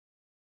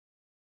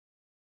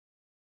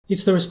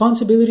It's the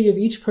responsibility of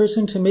each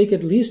person to make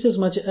at least as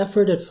much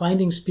effort at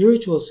finding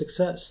spiritual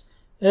success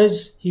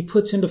as he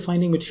puts into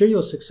finding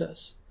material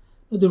success.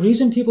 The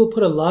reason people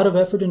put a lot of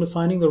effort into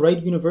finding the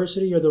right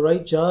university or the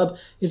right job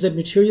is that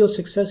material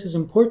success is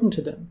important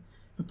to them.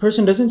 A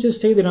person doesn't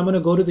just say that I'm going to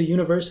go to the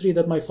university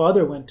that my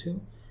father went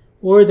to,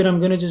 or that I'm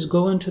going to just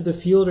go into the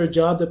field or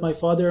job that my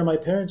father or my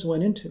parents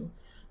went into.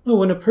 No,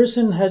 when a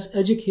person has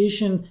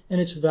education and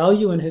its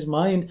value in his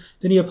mind,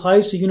 then he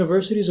applies to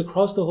universities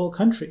across the whole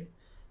country.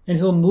 And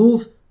he'll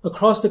move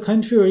across the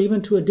country or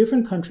even to a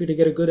different country to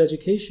get a good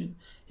education.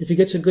 If he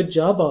gets a good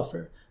job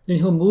offer, then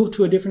he'll move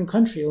to a different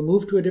country. He'll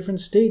move to a different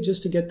state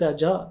just to get that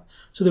job.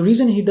 So the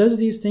reason he does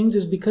these things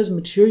is because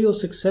material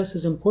success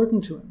is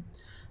important to him.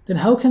 Then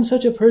how can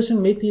such a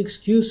person make the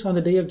excuse on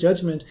the day of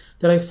judgment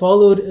that I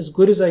followed as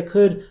good as I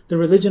could the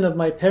religion of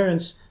my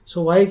parents,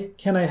 so why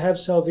can't I have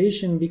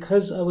salvation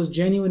because I was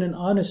genuine and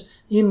honest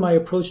in my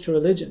approach to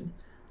religion?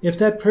 If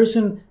that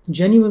person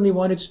genuinely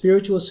wanted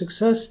spiritual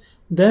success,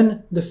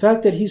 then the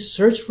fact that he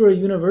searched for a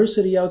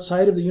university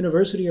outside of the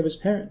university of his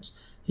parents,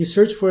 he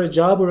searched for a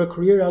job or a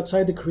career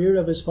outside the career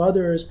of his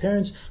father or his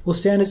parents, will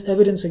stand as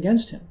evidence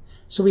against him.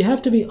 So we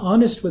have to be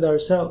honest with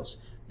ourselves.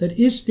 That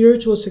is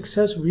spiritual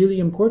success really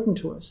important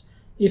to us?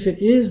 If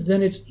it is,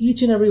 then it's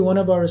each and every one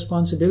of our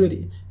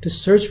responsibility to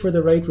search for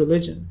the right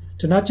religion,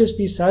 to not just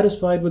be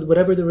satisfied with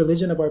whatever the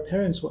religion of our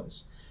parents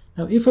was.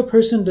 Now, if a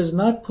person does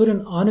not put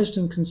an honest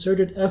and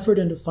concerted effort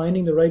into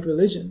finding the right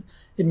religion,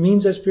 it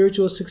means that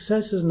spiritual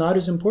success is not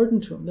as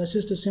important to him. That's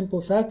just a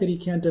simple fact that he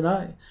can't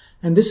deny.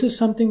 And this is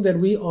something that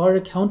we are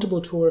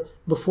accountable to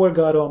before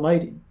God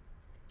Almighty.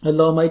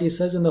 Allah Almighty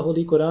says in the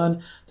Holy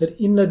Quran that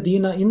Inna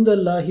Deena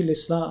Indallahi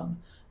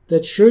Islam,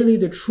 that surely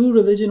the true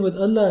religion with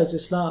Allah is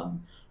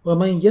Islam.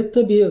 وَمَنْ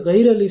يَتَّبِعْ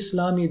غَيْرَ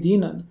الْإِسْلَامِ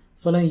دِينًا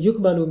فَلَنْ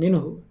يُقْبَلُ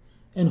مِنْهُ.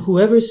 And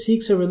whoever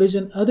seeks a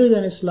religion other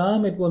than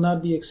Islam, it will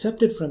not be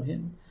accepted from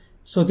him.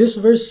 So this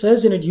verse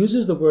says, and it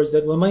uses the words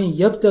that وَمَنْ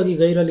يَبْتَغِ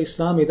غَيْرَ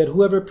الْإِسْلَامِ, that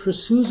whoever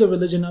pursues a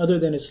religion other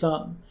than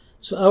Islam.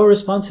 So our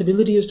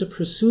responsibility is to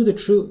pursue the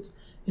truth.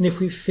 And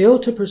if we fail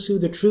to pursue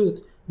the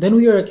truth, then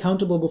we are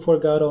accountable before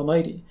God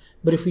Almighty.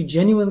 But if we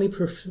genuinely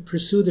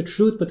pursue the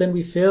truth, but then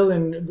we fail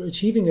in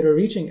achieving it or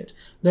reaching it,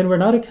 then we're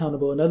not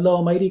accountable, and Allah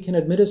Almighty can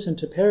admit us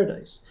into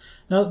paradise.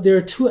 Now, there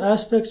are two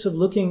aspects of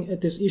looking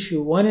at this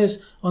issue. One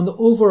is on the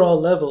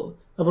overall level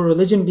of a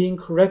religion being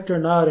correct or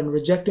not, and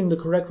rejecting the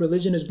correct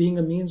religion as being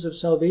a means of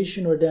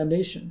salvation or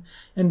damnation.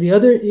 And the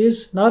other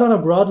is not on a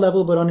broad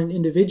level, but on an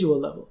individual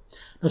level.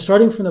 Now,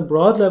 starting from the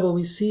broad level,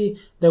 we see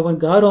that when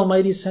God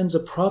Almighty sends a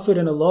prophet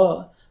and a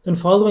law, then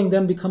following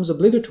them becomes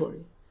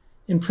obligatory.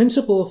 In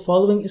principle,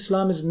 following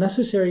Islam is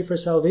necessary for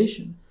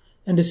salvation,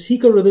 and to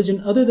seek a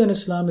religion other than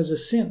Islam is a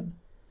sin.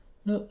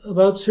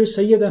 About Sir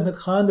Sayyid Ahmed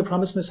Khan, the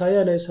promised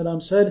Messiah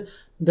ﷺ, said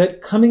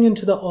that coming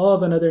into the awe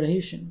of another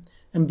nation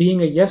and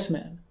being a yes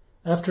man,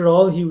 after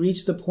all, he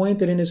reached the point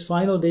that in his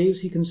final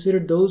days he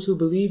considered those who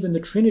believe in the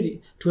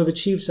Trinity to have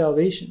achieved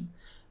salvation.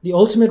 The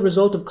ultimate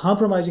result of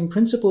compromising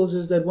principles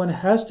is that one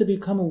has to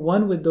become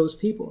one with those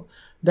people.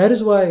 That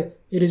is why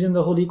it is in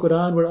the Holy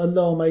Quran where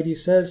Allah Almighty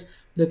says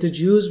that the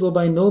Jews will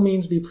by no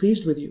means be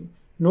pleased with you,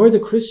 nor the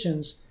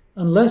Christians,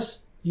 unless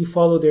you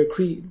follow their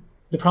creed.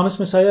 The promised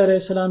Messiah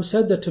ﷺ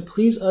said that to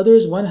please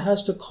others, one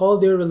has to call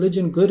their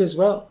religion good as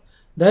well.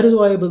 That is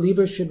why a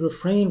believer should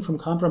refrain from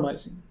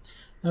compromising.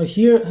 Now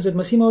here, Hazrat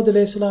Masih Maud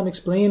ﷺ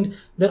explained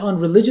that on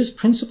religious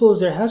principles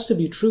there has to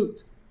be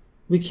truth.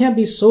 We can't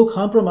be so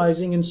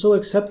compromising and so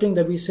accepting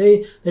that we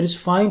say that it's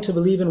fine to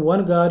believe in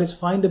one God, it's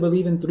fine to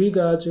believe in three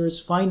gods, or it's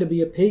fine to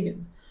be a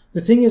pagan.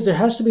 The thing is, there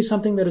has to be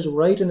something that is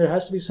right and there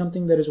has to be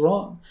something that is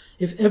wrong.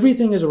 If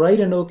everything is right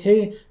and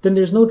okay, then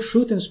there's no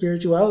truth in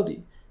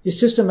spirituality. It's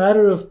just a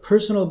matter of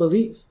personal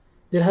belief.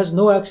 It has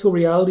no actual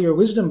reality or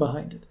wisdom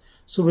behind it.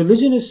 So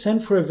religion is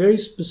sent for a very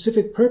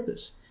specific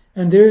purpose.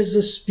 And there is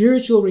a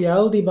spiritual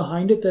reality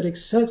behind it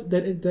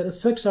that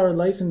affects our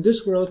life in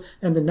this world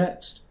and the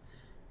next.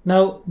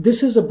 Now,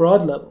 this is a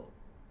broad level.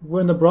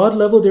 Where in the broad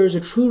level there is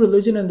a true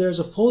religion and there is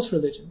a false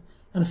religion.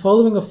 And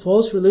following a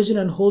false religion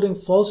and holding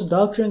false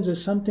doctrines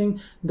is something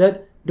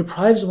that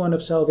deprives one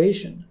of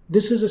salvation.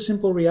 This is a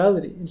simple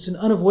reality. It's an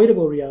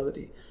unavoidable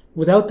reality.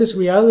 Without this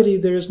reality,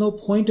 there is no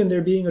point in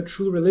there being a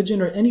true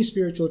religion or any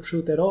spiritual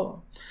truth at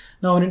all.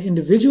 Now, on an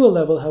individual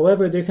level,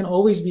 however, there can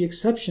always be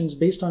exceptions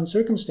based on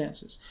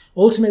circumstances.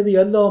 Ultimately,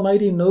 Allah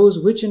Almighty knows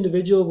which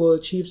individual will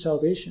achieve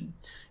salvation.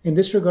 In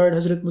this regard,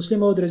 Hazrat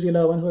Muslim Maud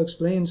Radhiyallahu Anhu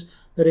explains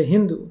that a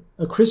Hindu,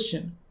 a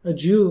Christian, a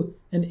Jew,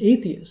 an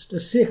atheist, a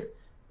Sikh,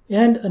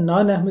 and a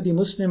non-Ahmadi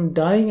Muslim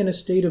dying in a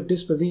state of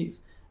disbelief,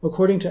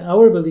 according to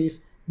our belief,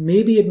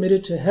 may be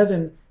admitted to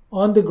heaven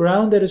on the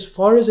ground that as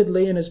far as it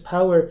lay in his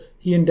power,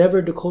 he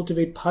endeavored to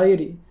cultivate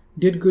piety,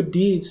 did good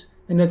deeds,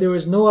 and that there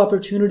was no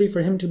opportunity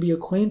for him to be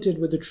acquainted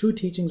with the true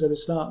teachings of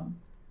Islam.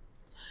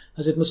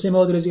 Hazrat Muslim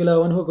Maud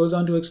Radhiyallahu Anhu goes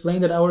on to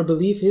explain that our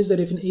belief is that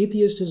if an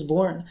atheist is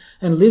born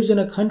and lives in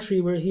a country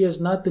where he has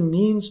not the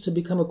means to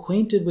become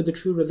acquainted with the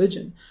true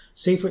religion,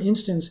 say for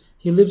instance,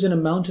 he lives in a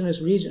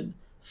mountainous region,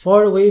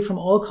 far away from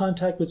all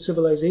contact with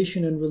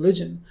civilization and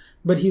religion,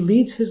 but he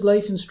leads his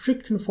life in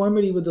strict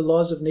conformity with the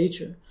laws of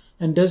nature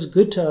and does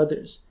good to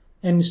others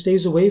and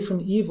stays away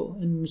from evil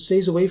and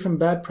stays away from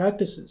bad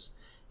practices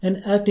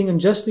and acting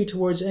unjustly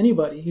towards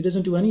anybody. He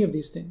doesn't do any of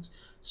these things.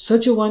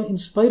 Such a one, in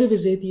spite of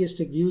his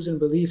atheistic views and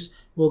beliefs,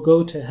 will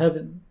go to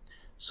heaven.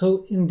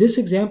 So in this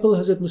example,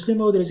 Hazrat Muslim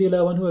Maud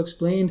Radhiyallahu Anhu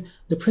explained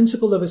the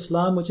principle of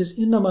Islam, which is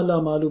innamal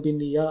a'malu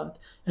binniyat,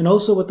 and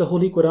also what the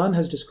Holy Quran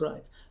has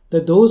described,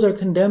 that those are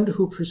condemned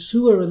who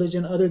pursue a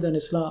religion other than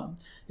Islam.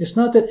 It's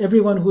not that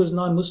everyone who is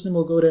non-Muslim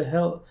will go to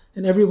hell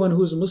and everyone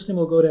who is a Muslim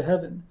will go to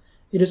heaven.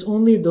 It is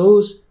only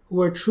those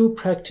who are true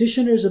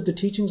practitioners of the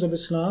teachings of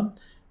Islam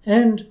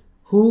and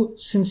who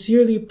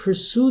sincerely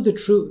pursue the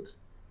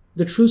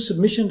true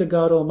submission to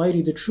God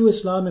Almighty, the true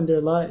Islam in their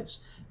lives.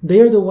 They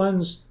are the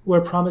ones who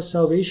are promised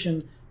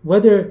salvation,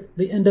 whether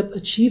they end up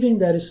achieving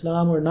that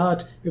Islam or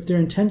not. If their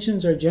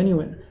intentions are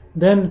genuine,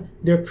 then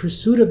their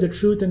pursuit of the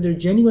truth and their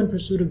genuine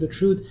pursuit of the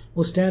truth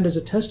will stand as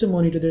a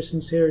testimony to their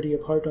sincerity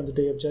of heart on the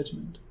Day of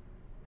Judgment.